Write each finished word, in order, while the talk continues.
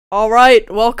Alright,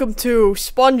 welcome to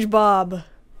SpongeBob.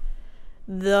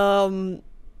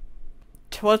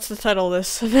 What's the title of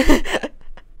this?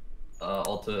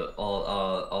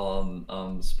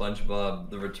 SpongeBob,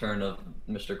 The Return of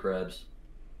Mr.Krabs.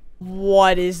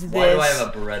 What is this? Why do I have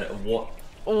a Beretta?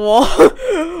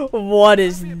 What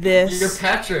is this? You're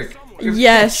Patrick!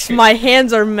 Yes, Patrick. my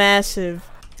hands are massive.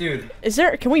 Dude.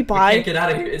 Can we buy? We can't get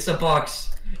out of here. It's a box.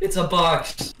 It's a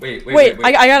box. Wait.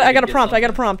 I got a prompt. I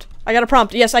got a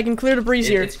prompt. Yes, I can clear the breeze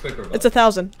here. It's quicker. It's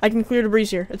 1,000. I can clear the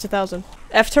breeze here. It's 1,000.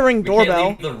 F to ring doorbell.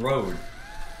 We can't leave the road.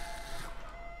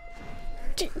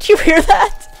 Do you hear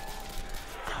that?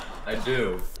 I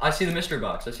do. I see the mystery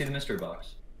box.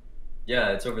 Yeah,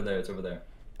 it's over there.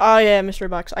 Oh yeah, mystery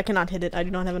box. I cannot hit it. I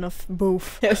do not have enough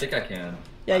boof. I think I can.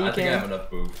 Yeah, you can. I think I have enough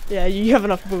boof. Yeah, you have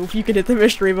enough boof. You can hit the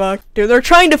mystery box. Dude, they're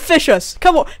trying to fish us.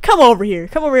 Come over here.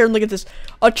 Come over here and look at this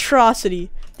atrocity.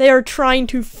 They are trying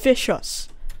to fish us.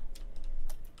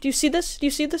 Do you see this?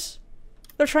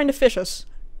 They're trying to fish us.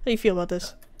 How do you feel about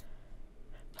this?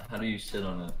 How do you sit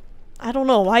on it? I don't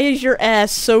know. Why is your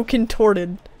ass so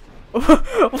contorted? What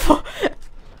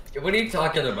are you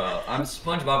talking about? I'm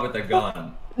SpongeBob with a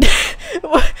gun.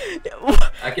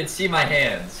 I can see my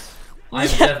hands. I'm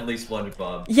definitely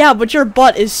SpongeBob. Yeah, but your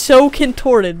butt is so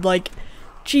contorted. Like,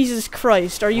 Jesus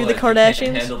Christ. Are you the Kardashians? You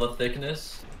can't handle the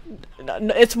thickness? No,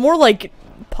 it's more like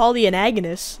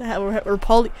polyagonous or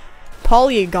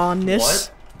polygonness.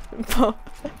 What?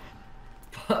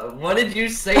 What did you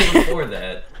say before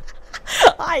that?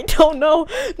 I don't know.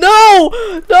 No!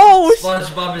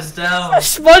 SpongeBob is down.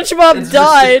 SpongeBob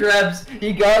died. Mr. Krabs,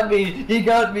 he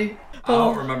got me. I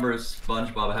don't remember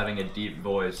SpongeBob having a deep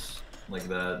voice like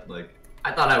that. Like,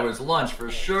 I thought I was lunch for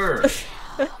sure.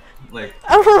 Like,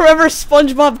 I don't remember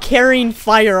SpongeBob carrying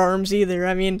firearms either.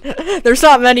 I mean, there's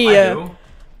not many. I do.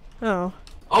 Oh.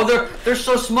 Oh, they're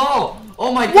so small.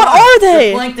 Oh my god. What are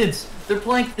they? They're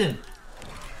plankton.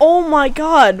 Oh my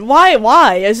god.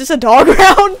 Why? Is this a dog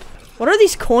round? What are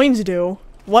these coins do?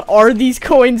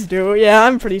 Yeah,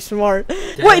 I'm pretty smart.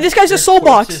 Dad, wait, this guy's a soul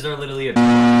box. Are literally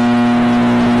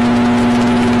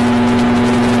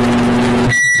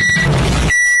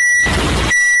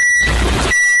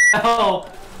Help!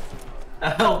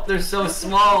 Help, they're so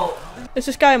small! Is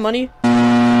this guy money?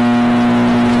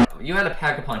 You had a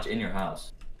pack-a-punch in your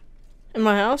house. In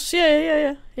my house?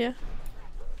 Yeah.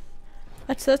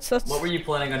 That's What were you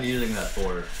planning on using that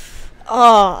for?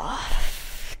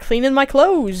 Cleaning my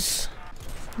clothes.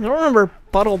 I don't remember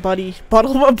Bubble Buddy. I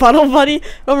don't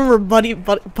remember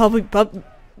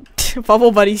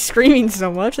Bubble Buddy screaming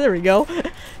so much. There we go.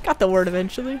 Got the word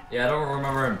eventually. Yeah, I don't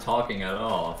remember him talking at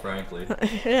all, frankly.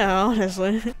 Yeah,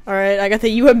 honestly. Alright, I got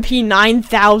the UMP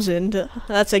 9000.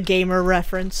 That's a gamer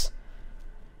reference.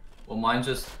 Well, mine's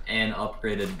just an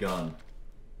upgraded gun.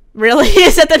 Really?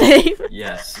 Is that the name?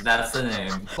 Yes, that's the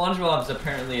name. SpongeBob's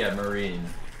apparently a Marine.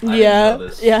 Yeah,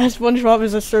 SpongeBob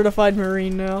is a certified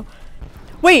Marine now.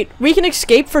 Wait, we can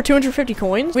escape for 250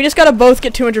 coins? We just gotta both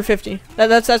get 250.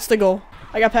 That's the goal.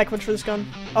 I got pack punch for this gun.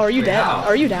 Oh, are you dead? How?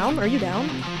 Are you down?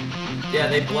 Yeah,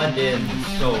 they blend in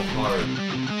so hard.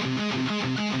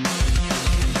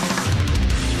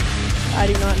 I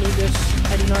do not need this.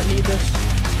 I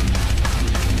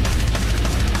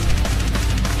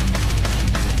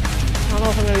don't know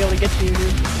if I'm gonna be able to get to you,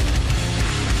 dude.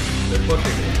 They're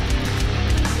pushing me.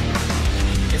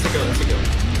 It's a go.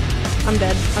 I'm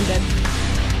dead.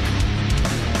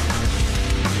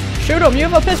 Shoot him! You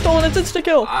have a pistol and it's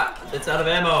insta-kill! It's out of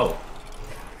ammo!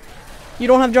 You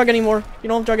don't have drug anymore. The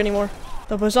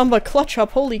Bazumba clutch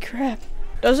up, holy crap.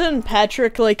 Doesn't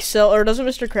Patrick, like, doesn't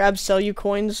Mr. Krabs sell you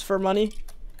coins for money?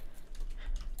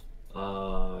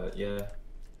 Yeah.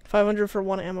 500 for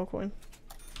one ammo coin.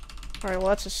 Alright, well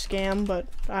that's a scam, but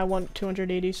I want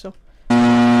 280, so.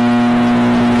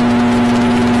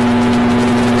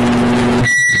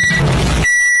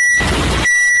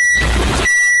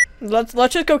 Let's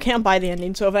just go camp by the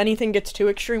ending, so if anything gets too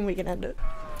extreme, we can end it.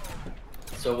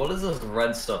 So what is this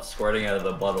red stuff squirting out of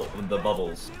the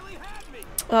bubbles?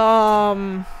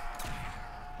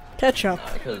 Ketchup.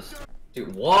 Because,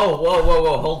 dude,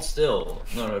 whoa, hold still.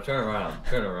 No, turn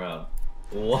around.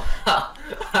 Wow,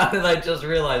 how did I just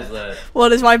realize that?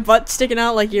 What, is my butt sticking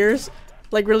out like yours?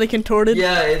 Like really contorted?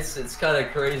 Yeah, it's kind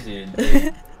of crazy.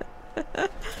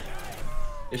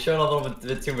 You're showing a little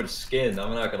bit too much skin,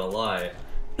 I'm not gonna lie.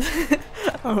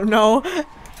 Oh no.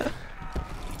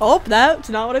 Oh, that's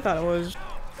not what I thought it was.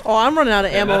 Oh, I'm running out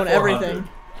of ammo and everything.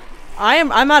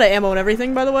 I'm out of ammo and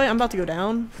everything, by the way. I'm about to go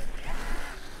down.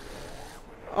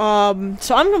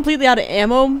 So I'm completely out of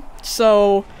ammo,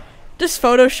 so just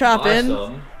Photoshop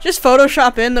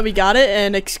in that we got it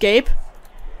and escape.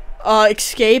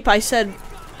 Escape, I said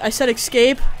I said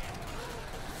escape.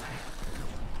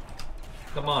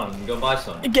 Come on, go buy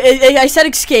some. I said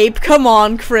escape. Come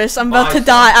on, Chris. I'm about to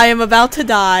die. I am about to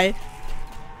die.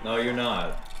 No, you're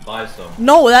not. Buy some.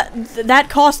 No, that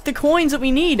cost the coins that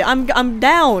we need. I'm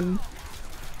down.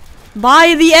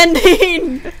 Buy the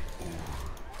ending.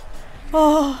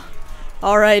 Oh.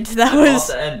 All right, that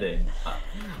was. I bought the ending.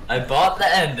 I bought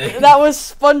the ending. That was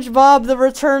SpongeBob: The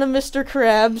Return of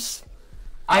Mr.Krabs.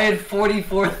 I had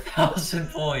 44,000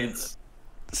 points.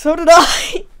 So did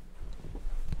I.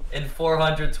 And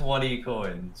 420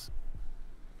 coins.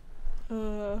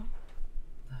 That's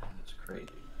crazy.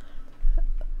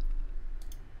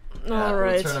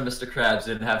 Alright. Return of Mr.Krabs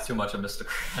didn't have too much of Mr.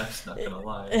 Krabs, not gonna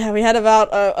lie. Yeah, we had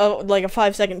about like a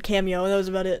 5-second cameo, and that was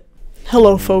about it.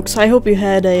 Hello folks, I hope you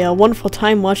had a wonderful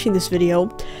time watching this video.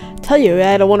 Tell you, I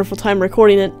had a wonderful time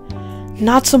recording it.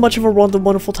 Not so much of a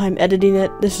wonderful time editing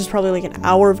it. This is probably like an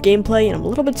hour of gameplay, and I'm a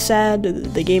little bit sad.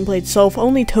 The gameplay itself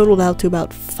only totaled out to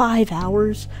about 5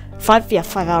 hours. 5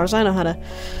 hours, I know how to...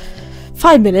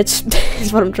 5 minutes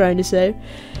is what I'm trying to say.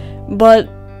 But,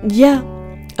 yeah,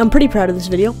 I'm pretty proud of this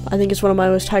video. I think it's one of my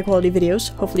most high quality videos.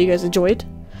 Hopefully you guys enjoy it.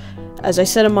 As I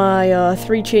said in my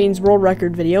 3 Chains World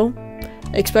Record video,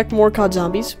 expect more COD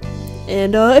Zombies.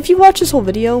 And if you watch this whole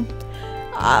video,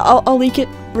 I'll leak it.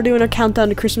 We're doing a countdown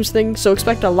to Christmas thing, so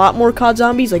expect a lot more COD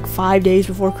Zombies, like 5 days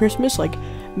before Christmas. Like,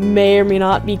 may or may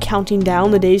not be counting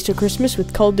down the days to Christmas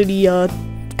with Call of Duty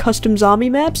custom zombie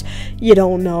maps. You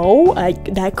don't know.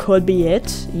 That could be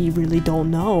it. You really don't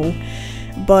know.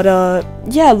 But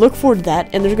yeah, look forward to that.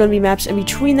 And there's gonna be maps in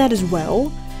between that as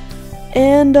well.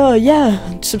 And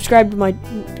yeah, subscribe to my.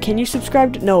 Can you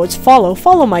subscribe to? No, it's follow.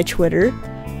 Follow my Twitter.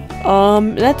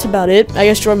 That's about it. I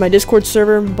guess join my Discord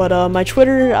server, but my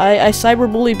Twitter, I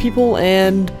cyberbully people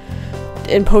and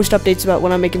post updates about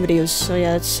when I'm making videos. So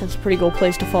yeah, that's a pretty cool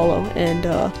place to follow. And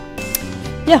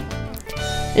yeah,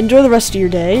 enjoy the rest of your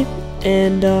day,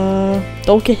 and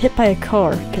don't get hit by a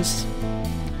car, cause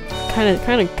kind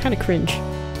of cringe.